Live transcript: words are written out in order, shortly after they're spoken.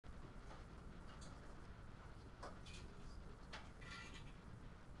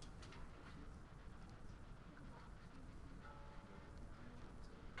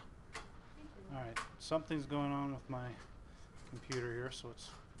something's going on with my computer here, so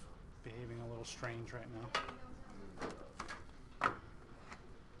it's behaving a little strange right now.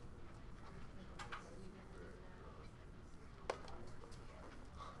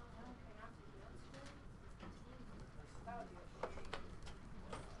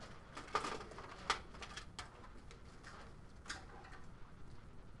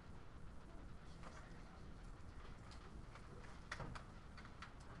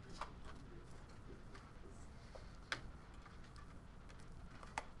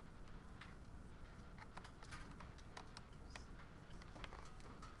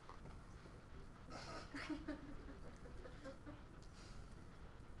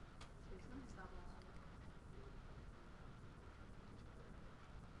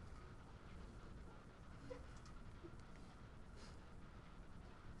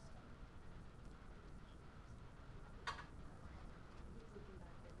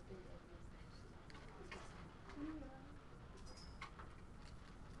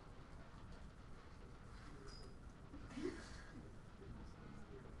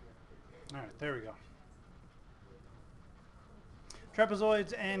 All right, there we go.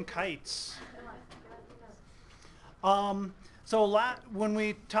 Trapezoids and kites. When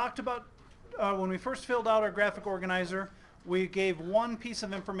we talked about, when we first filled out our graphic organizer, we gave one piece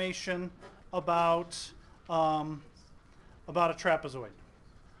of information about a trapezoid.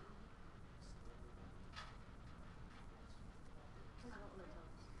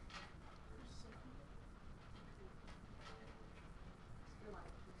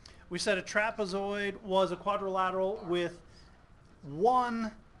 We said a trapezoid was a quadrilateral with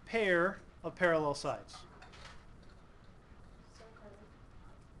one pair of parallel sides.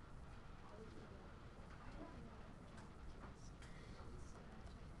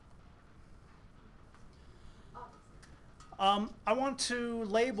 I want to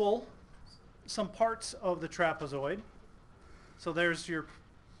label some parts of the trapezoid. So there's your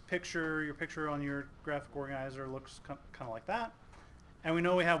picture on your graphic organizer looks kind of like that. And we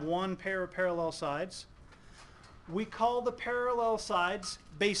know we have one pair of parallel sides. We call the parallel sides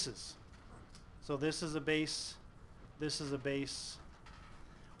bases. So this is a base, this is a base.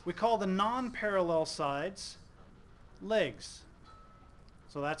 We call the non-parallel sides legs.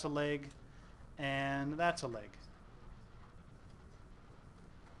 So that's a leg, and that's a leg.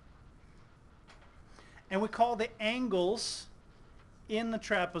 And we call the angles in the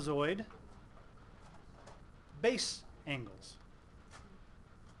trapezoid base angles.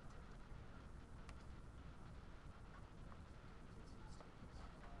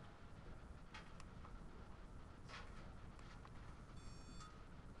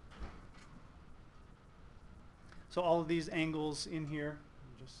 So all of these angles in here,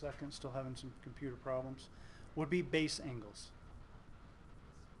 just a second, still having some computer problems, would be base angles.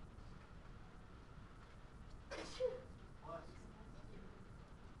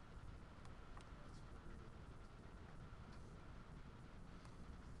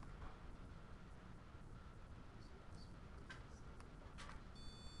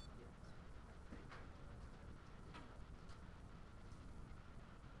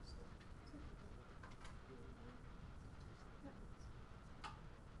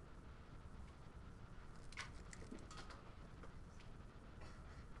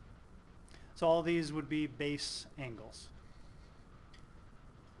 So all these would be base angles.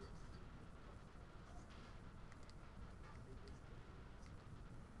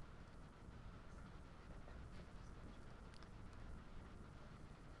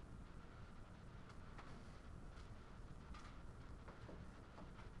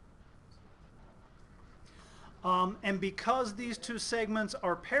 And because these two segments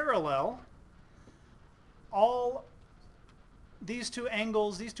are parallel, all these two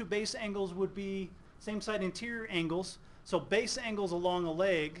angles, these two base angles would be same side interior angles. So base angles along a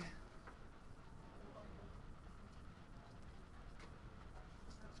leg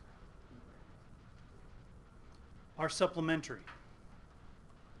are supplementary.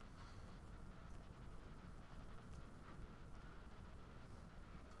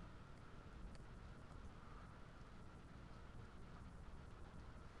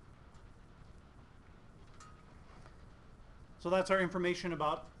 So that's our information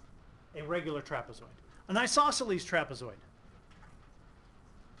about a regular trapezoid. An isosceles trapezoid.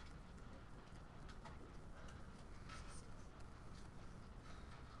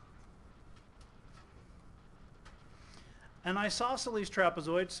 An isosceles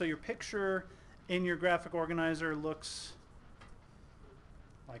trapezoid, so your picture in your graphic organizer looks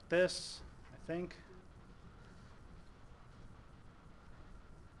like this, I think.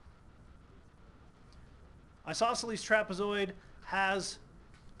 Isosceles trapezoid has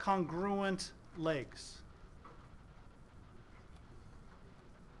congruent legs.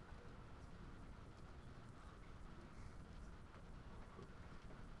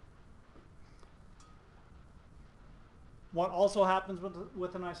 What also happens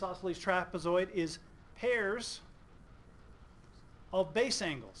with an isosceles trapezoid is pairs of base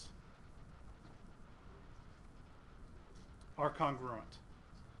angles are congruent.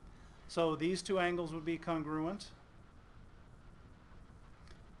 So these two angles would be congruent,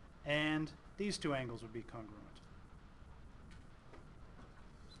 and these two angles would be congruent.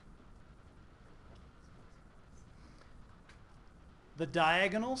 The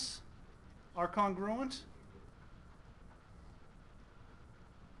diagonals are congruent.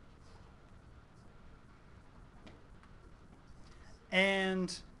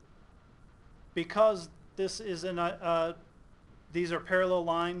 And because this is these are parallel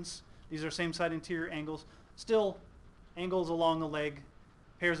lines, these are same side interior angles, still angles along the leg,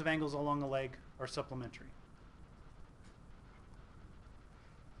 pairs of angles along the leg are supplementary.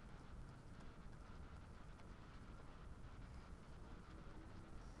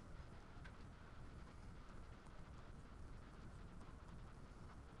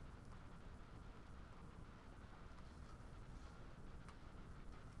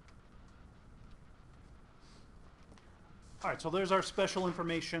 All right, so there's our special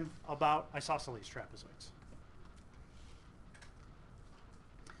information about isosceles trapezoids.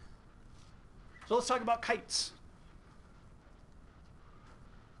 So let's talk about kites.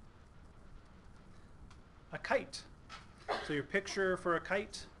 A kite. So your picture for a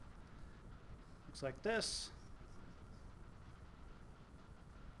kite looks like this.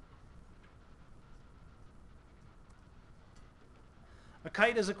 A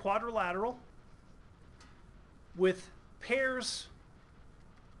kite is a quadrilateral with pairs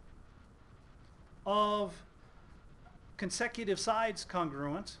of consecutive sides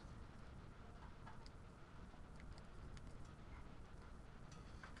congruent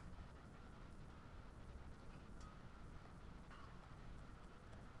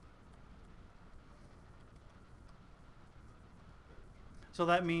so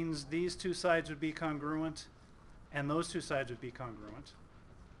that means these two sides would be congruent and those two sides would be congruent.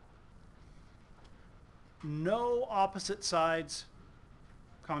 No opposite sides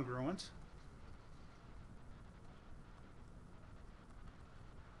congruent.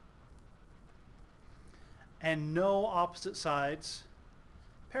 And no opposite sides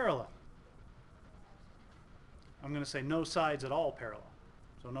parallel. I'm going to say no sides at all parallel.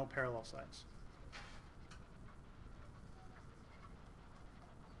 So no parallel sides.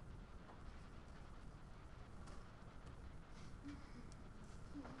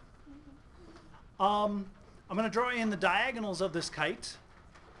 I'm going to draw in the diagonals of this kite.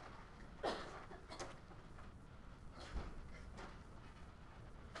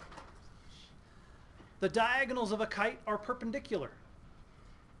 The diagonals of a kite are perpendicular.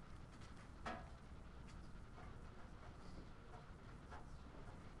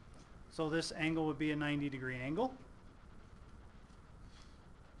 So this angle would be a 90-degree angle.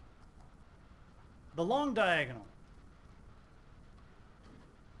 The long diagonal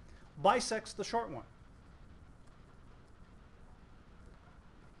bisects the short one.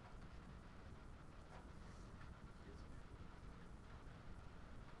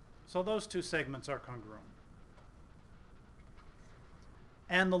 So those two segments are congruent.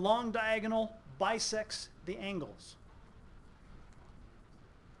 And the long diagonal bisects the angles.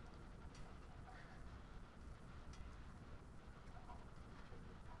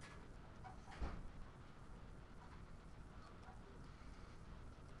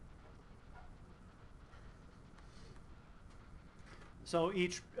 So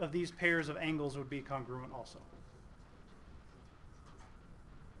each of these pairs of angles would be congruent also.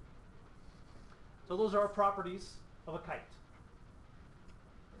 So those are properties of a kite.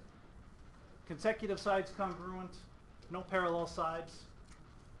 Consecutive sides congruent, no parallel sides,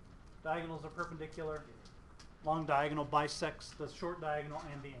 diagonals are perpendicular, long diagonal bisects the short diagonal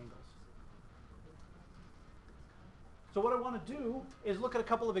and the angles. So what I want to do is look at a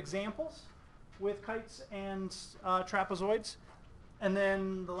couple of examples with kites and trapezoids. And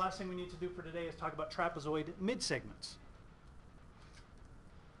then the last thing we need to do for today is talk about trapezoid mid-segments.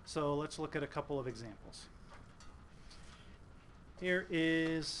 So let's look at a couple of examples.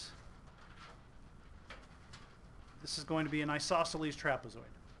 This is going to be an isosceles trapezoid.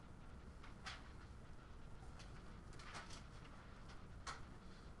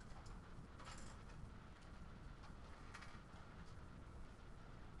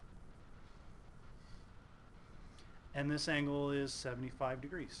 And this angle is 75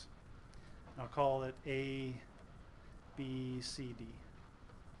 degrees. I'll call it A, B, C, D.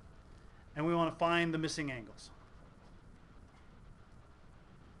 And we want to find the missing angles.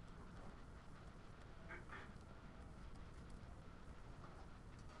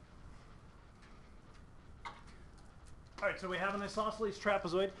 All right, so we have an isosceles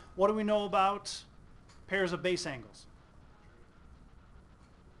trapezoid. What do we know about pairs of base angles?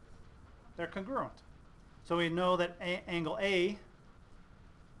 They're congruent. So we know that angle A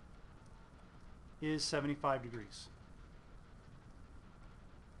is 75 degrees.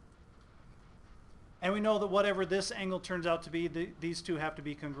 And we know that whatever this angle turns out to be, these two have to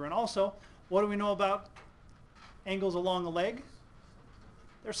be congruent. Also, what do we know about angles along a leg?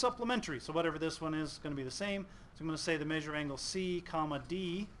 They're supplementary. So whatever this one is going to be the same. So I'm going to say the measure of angle C, comma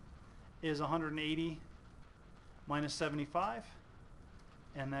D is 180 minus 75.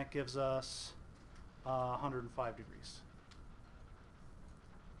 And that gives us 105 degrees.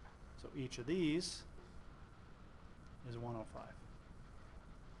 So each of these is 105.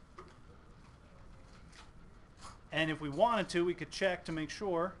 And if we wanted to, we could check to make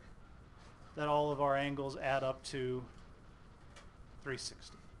sure that all of our angles add up to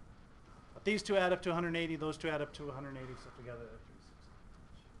 360. But these two add up to 180, those two add up to 180, so together they're 360.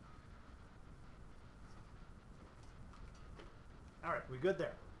 All right, we good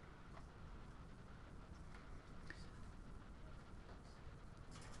there?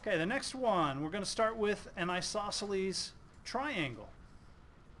 Okay, the next one, we're going to start with an isosceles triangle.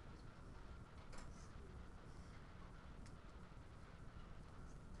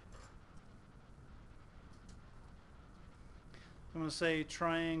 I'm going to say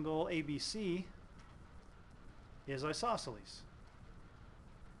triangle ABC is isosceles.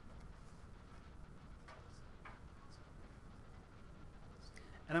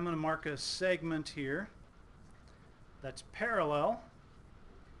 And I'm going to mark a segment here that's parallel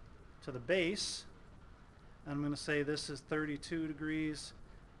to the base. And I'm going to say this is 32 degrees,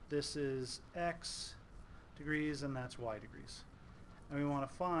 this is X degrees, and that's Y degrees. And we want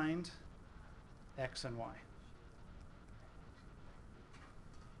to find X and Y.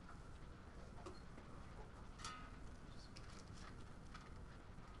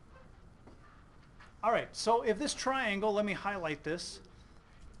 All right, so if this triangle, let me highlight this.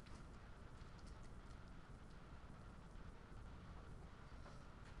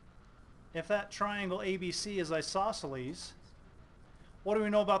 If that triangle ABC is isosceles, what do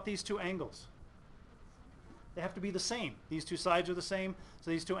we know about these two angles? They have to be the same. These two sides are the same, so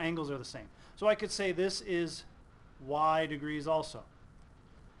these two angles are the same. So I could say this is Y degrees also.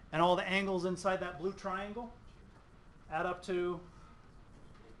 And all the angles inside that blue triangle add up to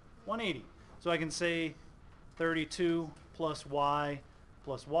 180. So I can say 32 plus Y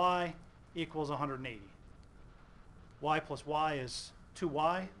equals 180. Y plus Y is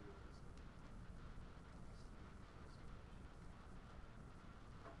 2Y.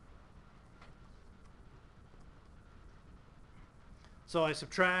 So I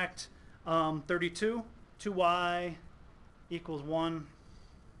subtract 32, 2Y equals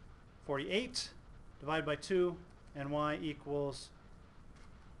 148, divide by 2, and Y equals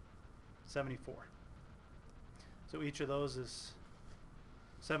 74. So each of those is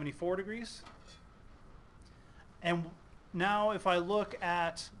 74 degrees. And now if I look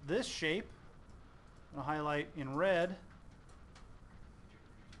at this shape, I'll highlight in red,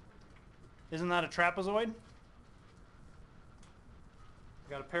 isn't that a trapezoid?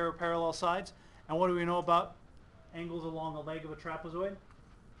 Got a pair of parallel sides. And what do we know about angles along the leg of a trapezoid?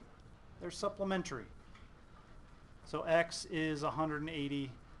 They're supplementary. So X is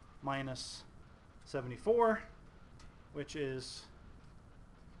 180 minus 74, which is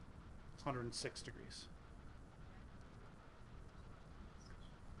 106 degrees.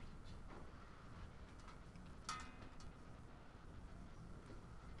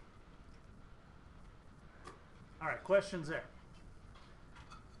 All right, questions there?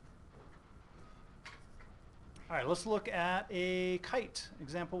 All right, let's look at a kite,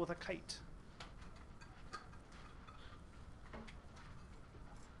 example with a kite.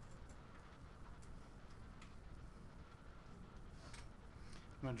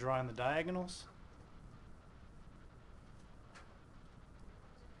 I'm going to draw in the diagonals.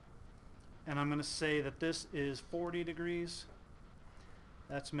 And I'm going to say that this is 40 degrees.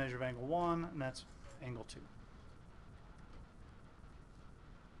 That's measure of angle 1, and that's angle 2.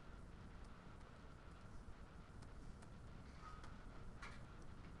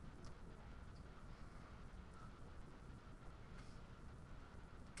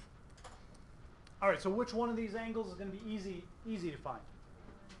 All right, so which one of these angles is going to be easy to find?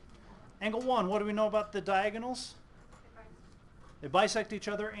 Angle 1, what do we know about the diagonals? They bisect each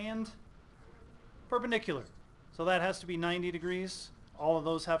other and perpendicular. So that has to be 90 degrees All of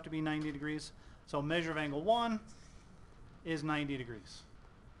those have to be 90 degrees. So measure of angle 1 is 90 degrees.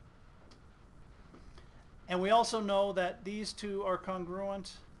 And we also know that these two are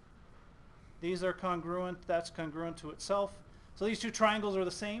congruent. These are congruent. That's congruent to itself. So these two triangles are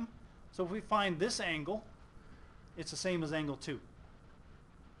the same. So if we find this angle, it's the same as angle 2.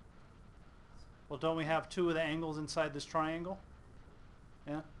 Well, don't we have two of the angles inside this triangle?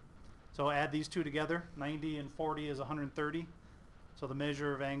 Yeah. So add these two together. 90 and 40 is 130. So the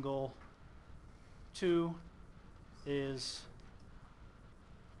measure of angle 2 is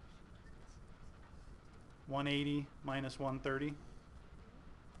 180 minus 130,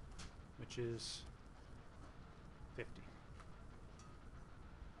 which is 50.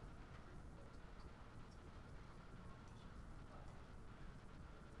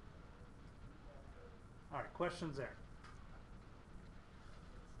 All right, questions there?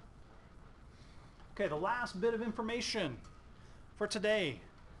 Okay, the last bit of information for today.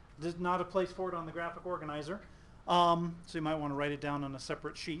 There's not a place for it on the graphic organizer, so you might want to write it down on a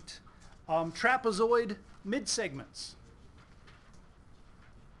separate sheet. Trapezoid midsegments.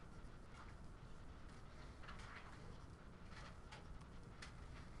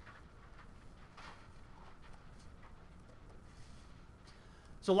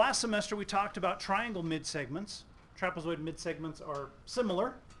 So last semester we talked about triangle midsegments. Trapezoid midsegments are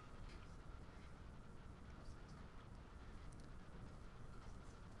similar.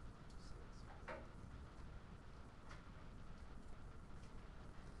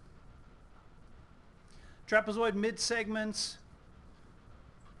 Trapezoid midsegments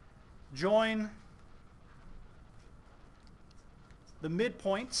join the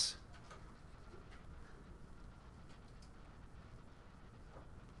midpoints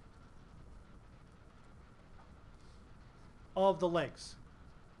of the legs.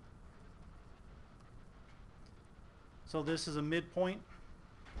 So this is a midpoint.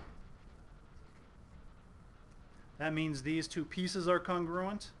 That means these two pieces are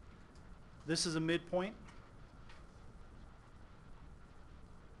congruent. This is a midpoint.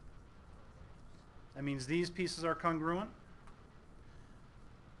 That means these pieces are congruent.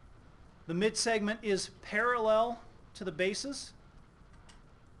 The midsegment is parallel to the bases.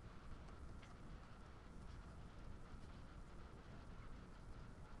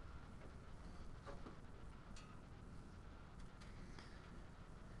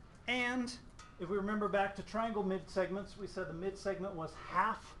 And if we remember back to triangle midsegments, we said the midsegment was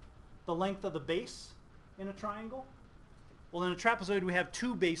half the length of the base in a triangle. Well, in a trapezoid, we have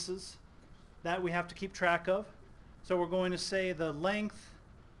two bases that we have to keep track of. So we're going to say the length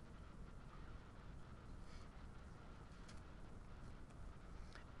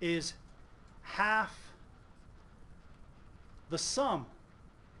is half the sum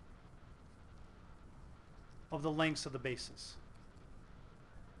of the lengths of the bases.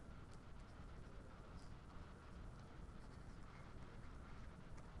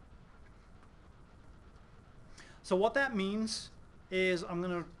 So what that means is I'm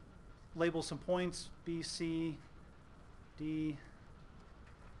going to label some points, B, C, D,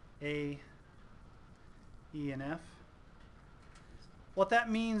 A, E, and F. What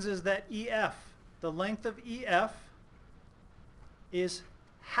that means is that EF, the length of EF, is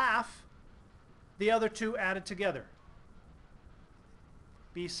half the other two added together.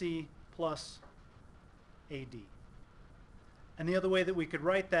 BC plus AD. And the other way that we could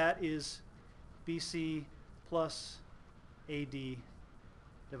write that is BC plus AD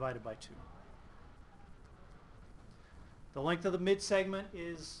divided by 2. The length of the midsegment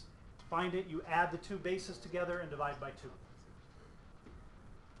is, to find it, you add the two bases together and divide by 2.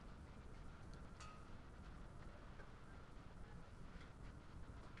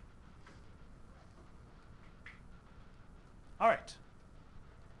 All right.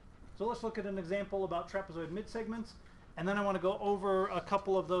 So let's look at an example about trapezoid midsegments, and then I want to go over a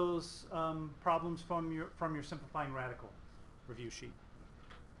couple of those problems from your simplifying radical review sheet.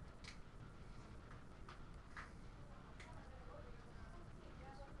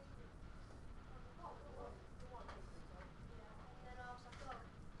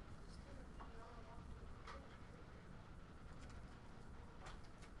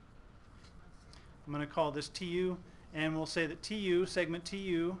 I'm going to call this TU, and we'll say that TU, segment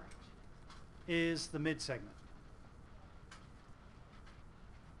TU, is the midsegment.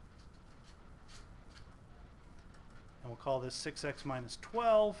 And we'll call this 6x minus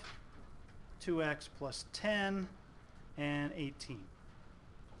 12, 2x plus 10, and 18.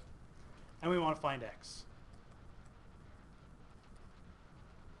 And we want to find x.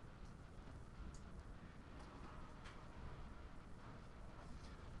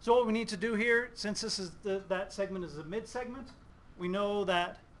 So what we need to do here, since this is that segment is a mid segment, we know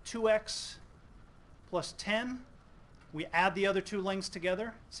that 2x plus 10, we add the other two lengths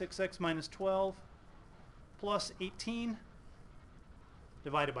together, 6x minus 12 plus 18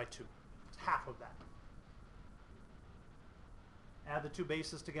 divided by 2. It's half of that. Add the two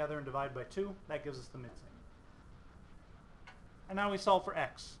bases together and divide by 2. That gives us the midsegment. And now we solve for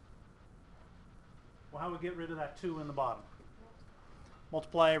x. Well, how do we get rid of that 2 in the bottom?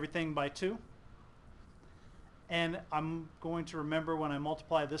 Multiply everything by 2. And I'm going to remember when I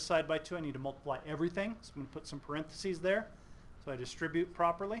multiply this side by 2, I need to multiply everything. So I'm going to put some parentheses there so I distribute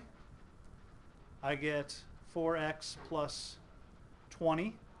properly. I get 4x plus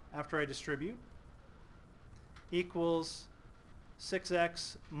 20 after I distribute equals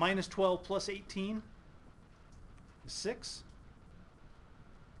 6x minus 12 plus 18 is 6.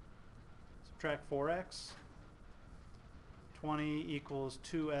 Subtract 4x. 20 equals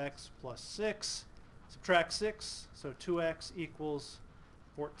 2x plus 6. Subtract 6, so 2x equals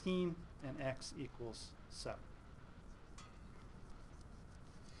 14 and x equals 7.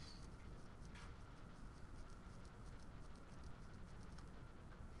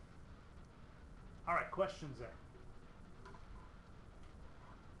 All right, questions there?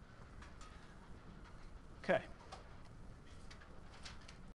 Okay.